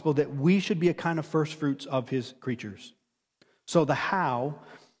gospel that we should be a kind of first fruits of his creatures. So the how,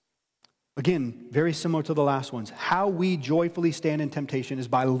 again, very similar to the last ones. How we joyfully stand in temptation is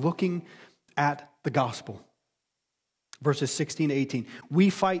by looking at the gospel. Verses 16 to 18. We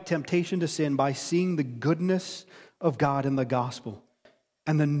fight temptation to sin by seeing the goodness of God in the gospel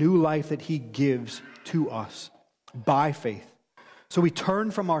and the new life that he gives to us by faith. So we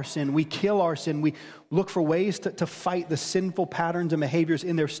turn from our sin, we kill our sin, we look for ways to fight the sinful patterns and behaviors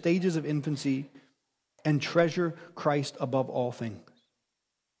in their stages of infancy and treasure Christ above all things.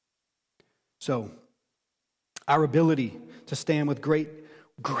 So, our ability to stand with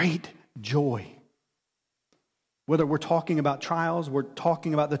great joy, whether we're talking about trials, we're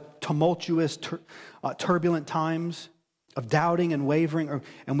talking about the tumultuous, turbulent times of doubting and wavering,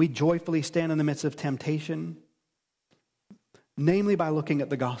 and we joyfully stand in the midst of temptation, namely by looking at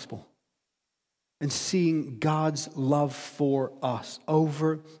the gospel and seeing God's love for us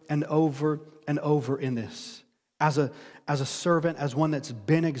over and over and over in this. As a servant, as one that's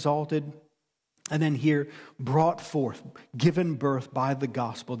been exalted, and then here brought forth, given birth by the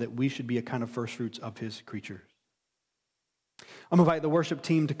gospel that we should be a kind of first fruits of his creatures. I'm going to invite the worship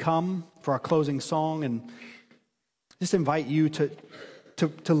team to come for our closing song and just invite you to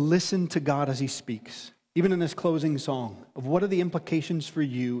listen to God as he speaks, even in this closing song, of what are the implications for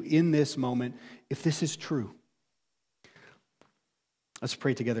you in this moment if this is true. Let's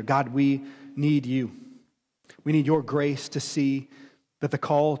pray together. God, we need you. We need your grace to see that the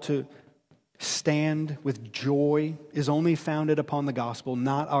call to stand with joy is only founded upon the gospel,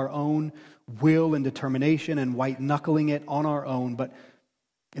 not our own will and determination and white-knuckling it on our own, but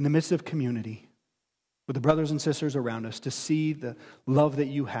in the midst of community with the brothers and sisters around us to see the love that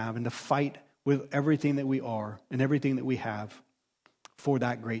you have and to fight with everything that we are and everything that we have for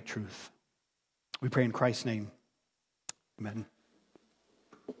that great truth. We pray in Christ's name. Amen.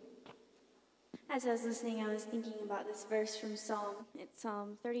 As I was listening, I was thinking about this verse from Psalm. It's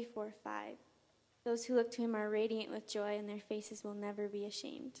Psalm 34:5. Those who look to him are radiant with joy, and their faces will never be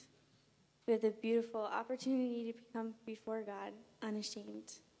ashamed. We have the beautiful opportunity to come before God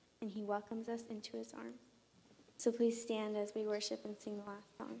unashamed, and he welcomes us into his arms. So please stand as we worship and sing the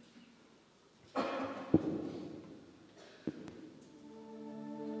last song.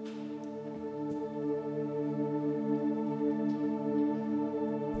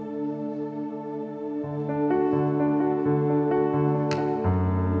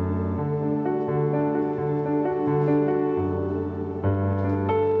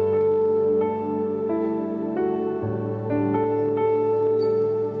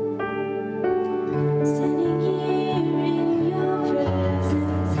 Standing here in your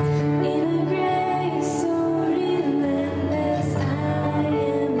presence, in a grace so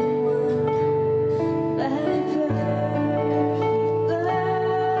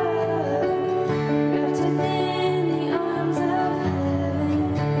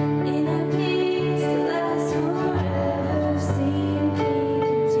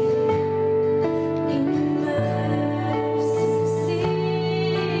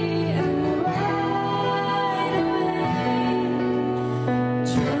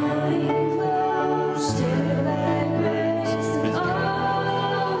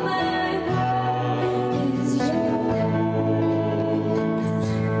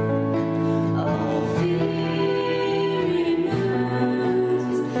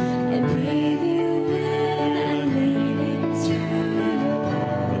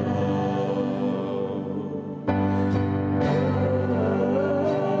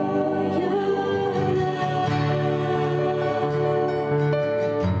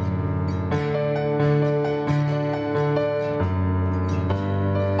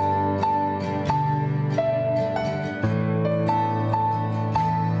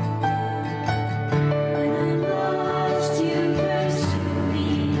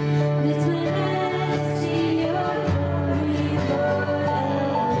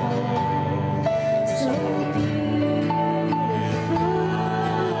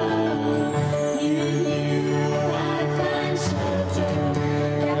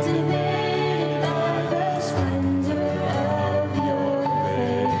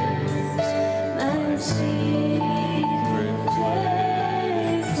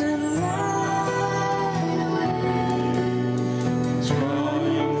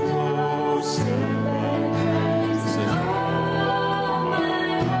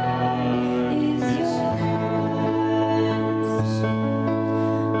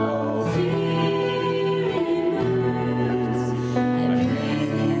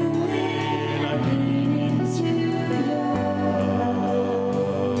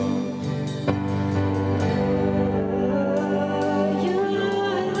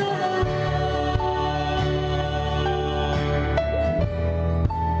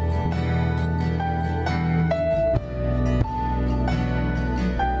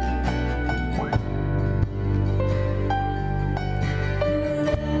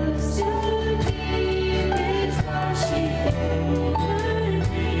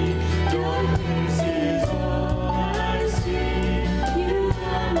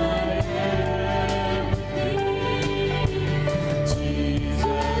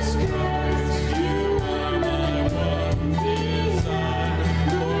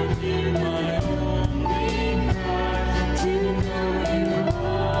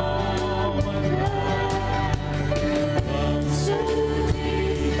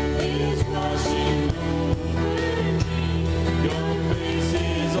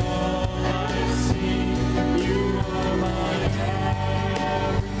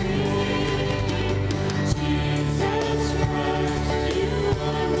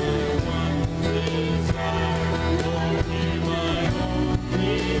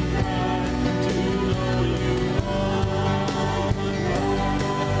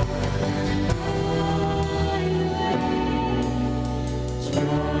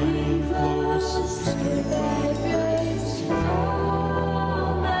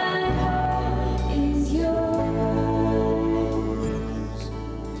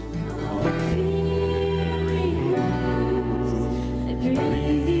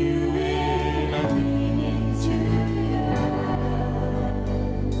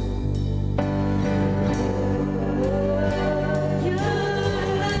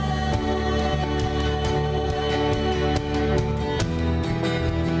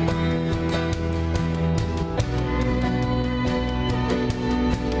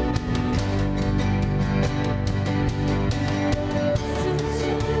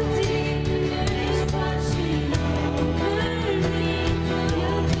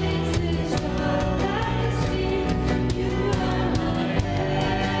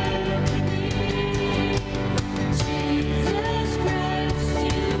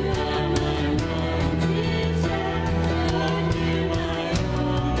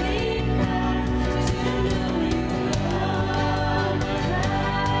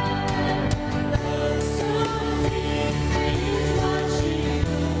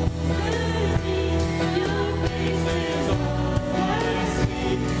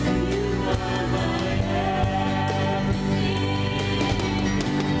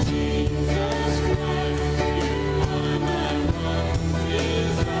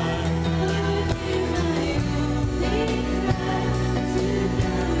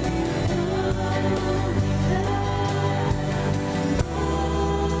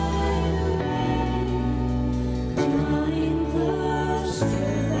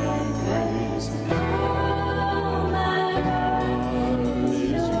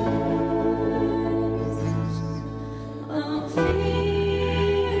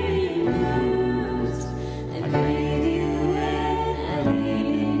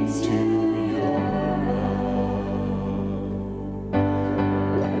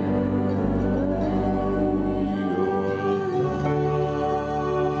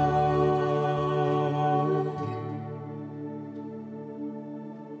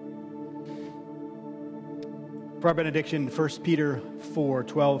For our benediction, 1 Peter 4,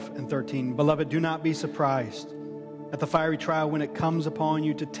 12 and 13. Beloved, do not be surprised at the fiery trial when it comes upon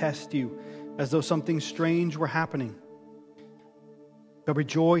you to test you, as though something strange were happening. But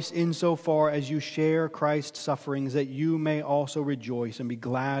rejoice insofar as you share Christ's sufferings, that you may also rejoice and be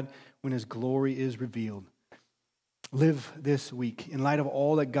glad when his glory is revealed. Live this week in light of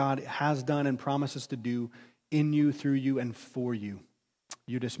all that God has done and promises to do in you, through you, and for you.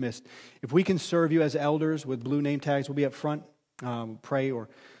 You're dismissed. If we can serve you as elders with blue name tags, we'll be up front, pray or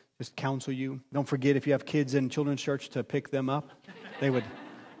just counsel you. Don't forget, if you have kids in children's church, to pick them up. They would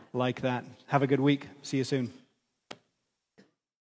like that. Have a good week. See you soon.